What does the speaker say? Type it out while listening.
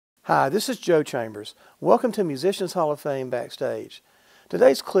Hi, this is Joe Chambers. Welcome to Musicians Hall of Fame Backstage.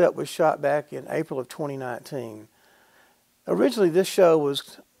 Today's clip was shot back in April of 2019. Originally, this show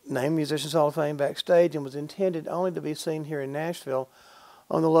was named Musicians Hall of Fame Backstage and was intended only to be seen here in Nashville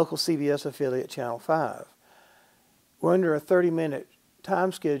on the local CBS affiliate Channel 5. We're under a 30-minute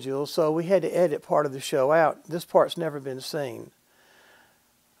time schedule, so we had to edit part of the show out. This part's never been seen.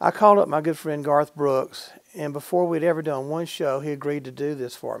 I called up my good friend Garth Brooks, and before we'd ever done one show, he agreed to do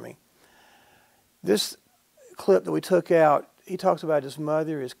this for me. This clip that we took out, he talks about his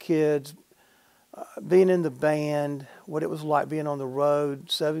mother, his kids, being in the band, what it was like being on the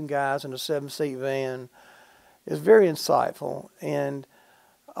road, 7 guys in a 7-seat van. It's very insightful, and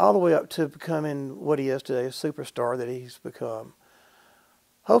all the way up to becoming what he is today, a superstar that he's become.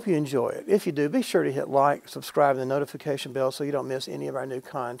 Hope you enjoy it. If you do, be sure to hit like, subscribe, and the notification bell so you don't miss any of our new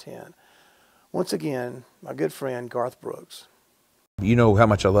content. Once again, my good friend, Garth Brooks. You know how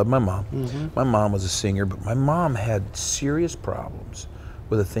much I love my mom. Mm-hmm. My mom was a singer, but my mom had serious problems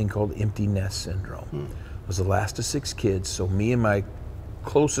with a thing called empty nest syndrome. I was the last of 6 kids, so me and my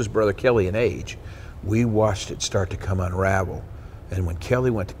closest brother, Kelly, in age, we watched it start to come unravel. And when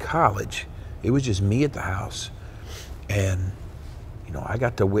Kelly went to college, it was just me at the house. And you know, I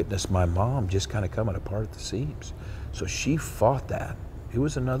got to witness my mom just kind of coming apart at the seams. So she fought that. It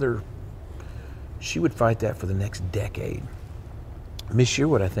was another, she would fight that for the next decade. Miss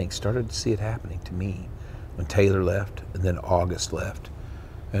Sherwood, I think, started to see it happening to me when Taylor left and then August left.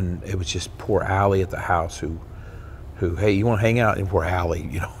 And it was just poor Allie at the house who hey, you want to hang out? And poor Allie,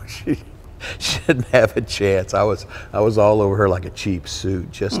 you know, she didn't have a chance. I was all over her like a cheap suit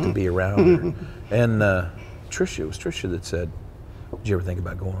just to be around her. And Tricia, it was Tricia that said, "Did you ever think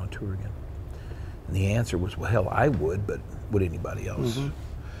about going on tour again?" And the answer was, well, hell, I would, but would anybody else?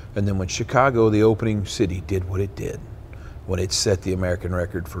 And then when Chicago, the opening city, did what it did, when it set the American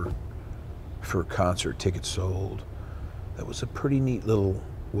record for concert tickets sold, that was a pretty neat little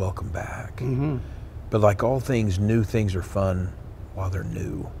welcome back. But like all things, new things are fun while they're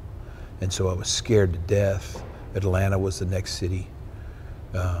new. And so I was scared to death. Atlanta was the next city.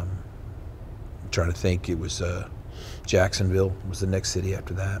 I'm trying to think, it was Jacksonville was the next city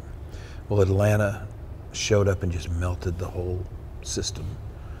after that. Well, Atlanta showed up and just melted the whole system.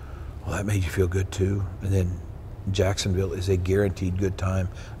 Well, that made you feel good too. And then Jacksonville is a guaranteed good time.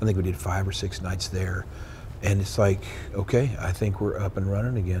 I think we did 5 or 6 nights there. And it's like, okay, I think we're up and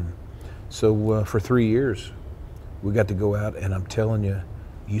running again. So for 3 years, we got to go out, and I'm telling you,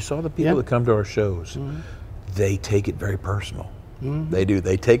 you saw the people that come to our shows. They take it very personal. They do.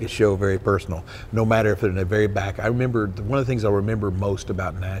 They take a show very personal, no matter if they're in the very back. I remember, one of the things I remember most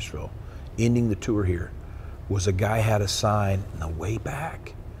about Nashville, ending the tour here, was a guy had a sign in the way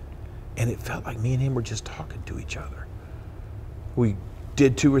back, and it felt like me and him were just talking to each other. We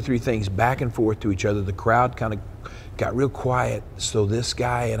did 2 or 3 things back and forth to each other. The crowd kind of got real quiet, so this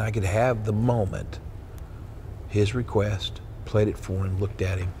guy and I could have the moment. His request, played it for him, looked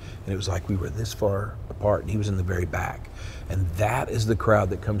at him, and it was like we were this far apart, and he was in the very back. And that is the crowd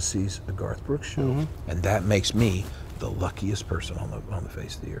that comes sees a Garth Brooks show, and that makes me the luckiest person on the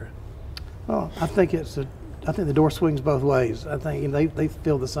face of the earth. Well, I think the door swings both ways. I think they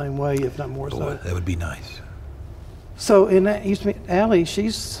feel the same way, if not more so. That would be nice. So in that, Allie,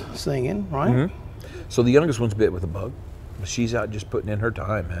 she's singing, right? So the youngest one's bit with a bug. She's out just putting in her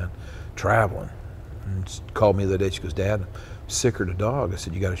time, man, traveling. And she called me the other day. She goes, "Dad, I'm sicker to dog." I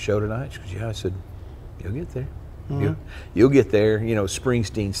said, "You got a show tonight?" She goes, "Yeah." I said, "You'll get there. You'll get there." You know,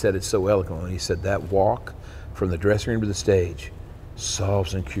 Springsteen said it so eloquently. He said that walk from the dressing room to the stage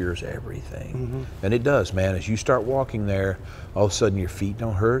solves and cures everything. And it does, man. As you start walking there, all of a sudden your feet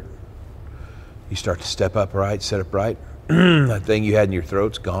don't hurt. You start to step upright, sit upright. That thing you had in your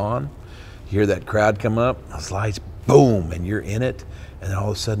throat's gone. You hear that crowd come up, those lights, boom, and you're in it. And then all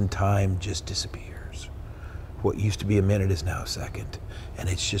of a sudden time just disappears. What used to be a minute is now a second. And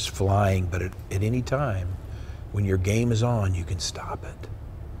it's just flying, but at any time, when your game is on, you can stop it.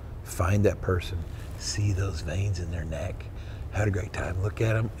 Find that person, see those veins in their neck, had a great time, look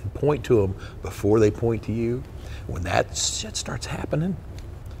at them and point to them before they point to you. When that shit starts happening,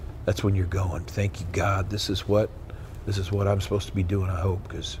 that's when you're going, thank you, God, this is what I'm supposed to be doing, I hope,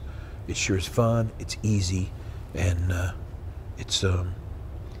 because it sure is fun, it's easy, and it's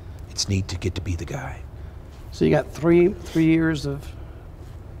neat to get to be the guy. So you got three years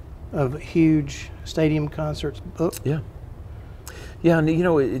of huge stadium concerts booked? Yeah, and you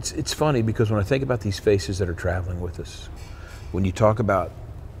know, it's funny because when I think about these faces that are traveling with us, when you talk about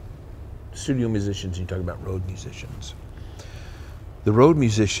studio musicians and you talk about road musicians, the road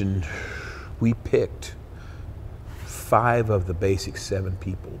musician, we picked 5 of the basic 7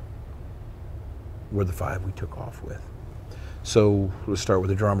 people were the 5 we took off with. So let's start with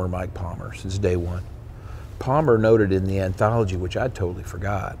the drummer, Mike Palmer, since day one. Palmer noted in the anthology, which I totally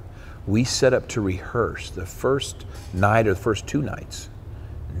forgot, we set up to rehearse the first night or the first 2 nights,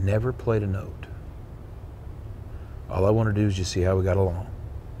 never played a note. All I wanted to do is just see how we got along,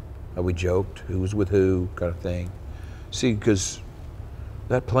 how we joked, who was with who, kind of thing. See, because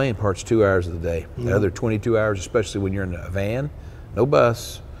that playing part's 2 hours of the day. The other 22 hours, especially when you're in a van, no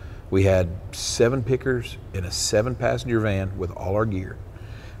bus. We had 7 pickers in a 7-passenger van with all our gear.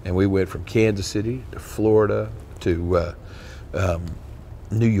 And we went from Kansas City to Florida to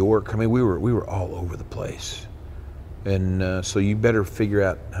New York. I mean, we were all over the place. And so you better figure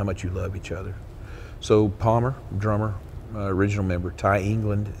out how much you love each other. So Palmer, drummer, original member. Ty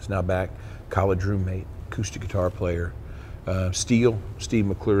England is now back, college roommate, acoustic guitar player. Steve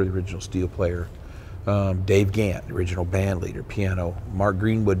McClure, the original steel player. Dave Gant, the original band leader, piano. Mark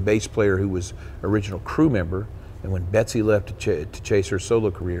Greenwood, bass player, who was original crew member. And when Betsy left to chase her solo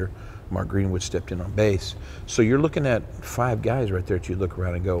career, Mark Greenwood stepped in on bass. So you're looking at 5 guys right there that you look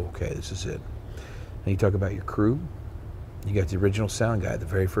around and go, okay, this is it. And you talk about your crew. You got the original sound guy, the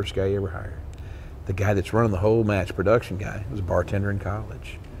very first guy you ever hired. The guy that's running the whole match, production guy, was a bartender in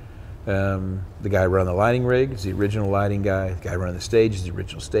college. The guy running the lighting rig is the original lighting guy. The guy running the stage is the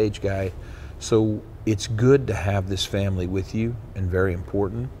original stage guy. So it's good to have this family with you, and very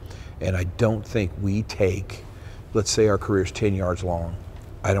important. And I don't think we take, let's say our career's 10 yards long,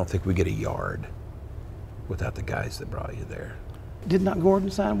 I don't think we get a yard without the guys that brought you there. Did not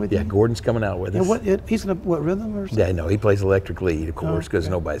Gordon sign with you? Yeah, Gordon's coming out with us. And he's gonna rhythm or something? Yeah, no, he plays electric lead, of course, because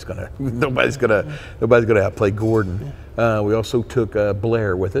nobody's gonna outplay Gordon. Yeah. We also took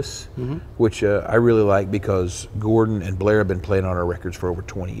Blair with us, which I really like because Gordon and Blair have been playing on our records for over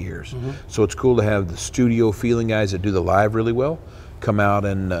 20 years. So it's cool to have the studio feeling guys that do the live really well come out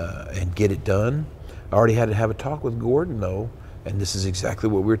and get it done. I already had to have a talk with Gordon though, and this is exactly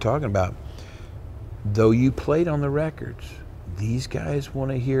what we were talking about. Though you played on the records, these guys want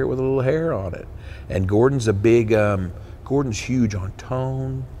to hear it with a little hair on it. And Gordon's a big, Gordon's huge on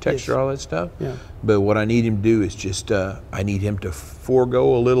tone, texture, all that stuff. Yeah. But what I need him to do is just, I need him to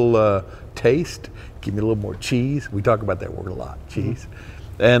forego a little taste, give me a little more cheese. We talk about that word a lot, cheese.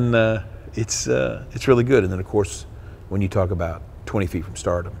 And it's really good. And then of course, when you talk about 20 Feet from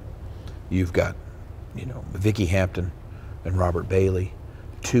Stardom, you've got, you know, Vicki Hampton and Robert Bailey,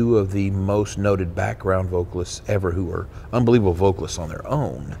 2 of the most noted background vocalists ever, who are unbelievable vocalists on their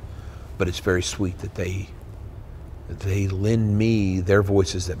own, but it's very sweet that they lend me their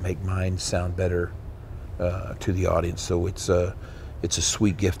voices that make mine sound better to the audience. So it's a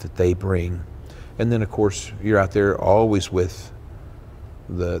sweet gift that they bring. And then of course you're out there always with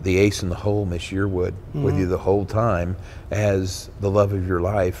the ace in the hole, Miss Yearwood, with you the whole time as the love of your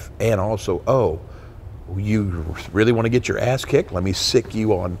life, and also, you really want to get your ass kicked? Let me sick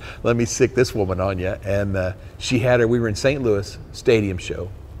this woman on you. And she had her, we were in St. Louis stadium show,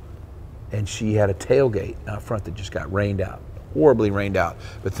 and she had a tailgate out front that just got rained out, horribly rained out.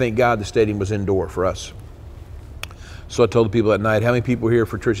 But thank God the stadium was indoor for us. So I told the people that night, how many people were here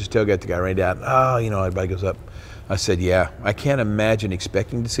for Trish's tailgate that got rained out? Oh, you know, everybody goes up. I said, yeah, I can't imagine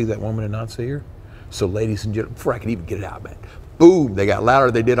expecting to see that woman and not see her. So ladies and gentlemen, before I could even get it out, man, boom, they got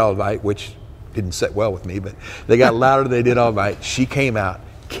louder, they did all night, which didn't set well with me, but they got louder than they did all night. She came out,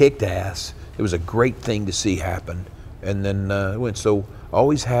 kicked ass. It was a great thing to see happen. And then went. So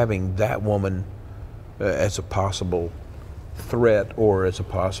always having that woman as a possible threat or as a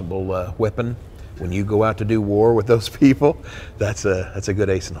possible weapon when you go out to do war with those people, that's a good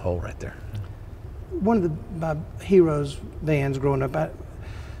ace in the hole right there. One of my heroes bands growing up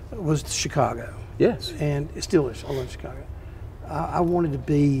was Chicago. Yes. And it still is. I love Chicago. I wanted to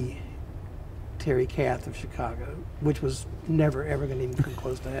be Terry Kath of Chicago, which was never ever going to even come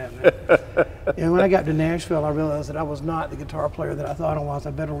close to happening. And when I got to Nashville, I realized that I was not the guitar player that I thought I was.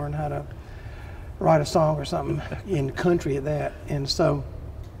 I better learn how to write a song or something in country at that. And so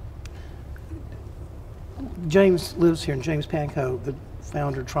James lives here, and James Pankow, the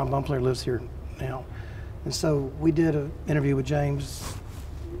founder, trombone player, lives here now. And so we did an interview with James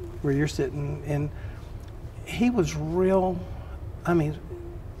where you're sitting, and he was real, I mean,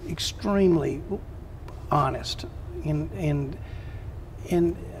 extremely honest, and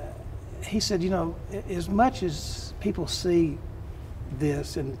he said, you know, as much as people see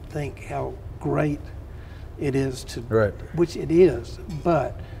this and think how great it is to, which it is,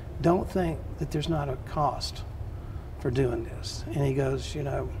 but don't think that there's not a cost for doing this. And he goes, you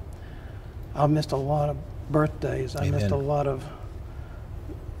know, I missed a lot of birthdays, I missed a lot of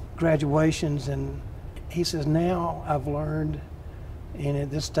graduations, and he says, now I've learned, and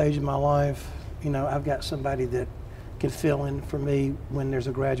at this stage of my life, I've got somebody that can fill in for me when there's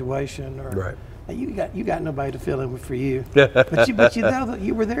a graduation, or Right. you got nobody to fill in for you. but you know that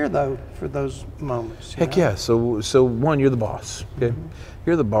you were there though for those moments. Heck yeah. So one, you're the boss. Okay,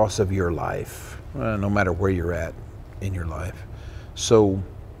 you're the boss of your life, no matter where you're at in your life. So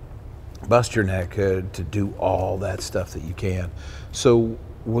bust your neck to do all that stuff that you can. So,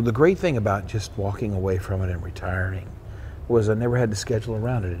 well, the great thing about just walking away from it and retiring was I never had to schedule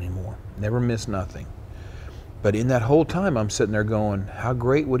around it anymore. Never missed nothing. But in that whole time, I'm sitting there going, how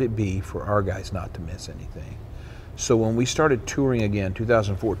great would it be for our guys not to miss anything? So when we started touring again,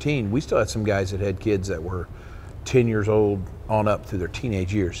 2014, we still had some guys that had kids that were 10 years old on up through their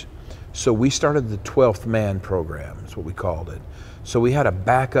teenage years. So we started the 12th man program, is what we called it. So we had a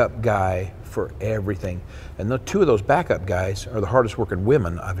backup guy for everything. And the two of those backup guys are the hardest working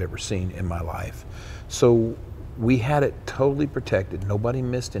women I've ever seen in my life. So we had it totally protected. Nobody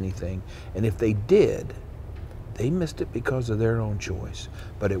missed anything. And if they did, they missed it because of their own choice.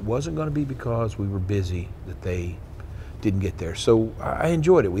 But it wasn't going to be because we were busy that they didn't get there. So I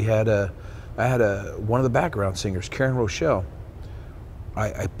enjoyed it. I had one of the background singers, Karen Rochelle.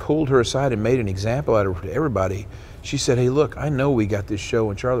 I pulled her aside and made an example out of her to everybody. She said, hey, look, I know we got this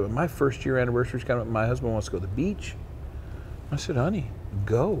show in Charlotte, but my first year anniversary is coming up. My husband wants to go to the beach. I said, honey,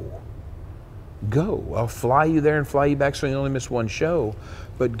 go. I'll fly you there and fly you back so you only miss one show,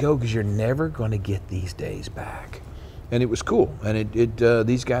 but go, because you're never going to get these days back. And it was cool. And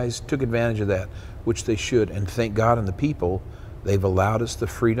these guys took advantage of that, which they should. And thank God and the people, they've allowed us the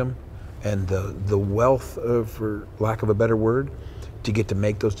freedom and the wealth, for lack of a better word, to get to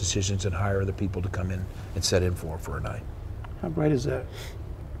make those decisions and hire other people to come in and set in for a night. How great is that?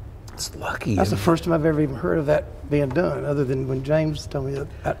 It's lucky. That's the first time I've ever even heard of that being done, other than when James told me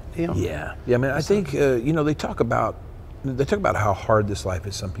about him. Yeah. I mean, I think they talk about how hard this life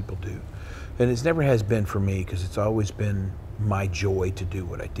is. Some people do, and it never has been for me, because it's always been my joy to do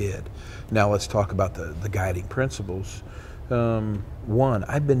what I did. Now let's talk about the guiding principles. One,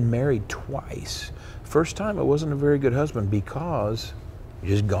 I've been married twice. First time I wasn't a very good husband because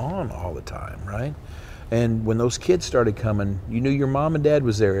you're just gone all the time, right? And when those kids started coming, you knew your mom and dad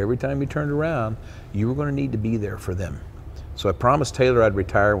was there. Every time you turned around, you were going to need to be there for them. So I promised Taylor I'd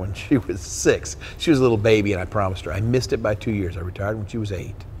retire when she was 6. She was a little baby, and I promised her. I missed it by 2 years. I retired when she was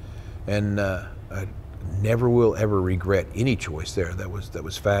 8. And I never will ever regret any choice there. That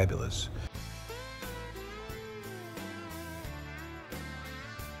was fabulous.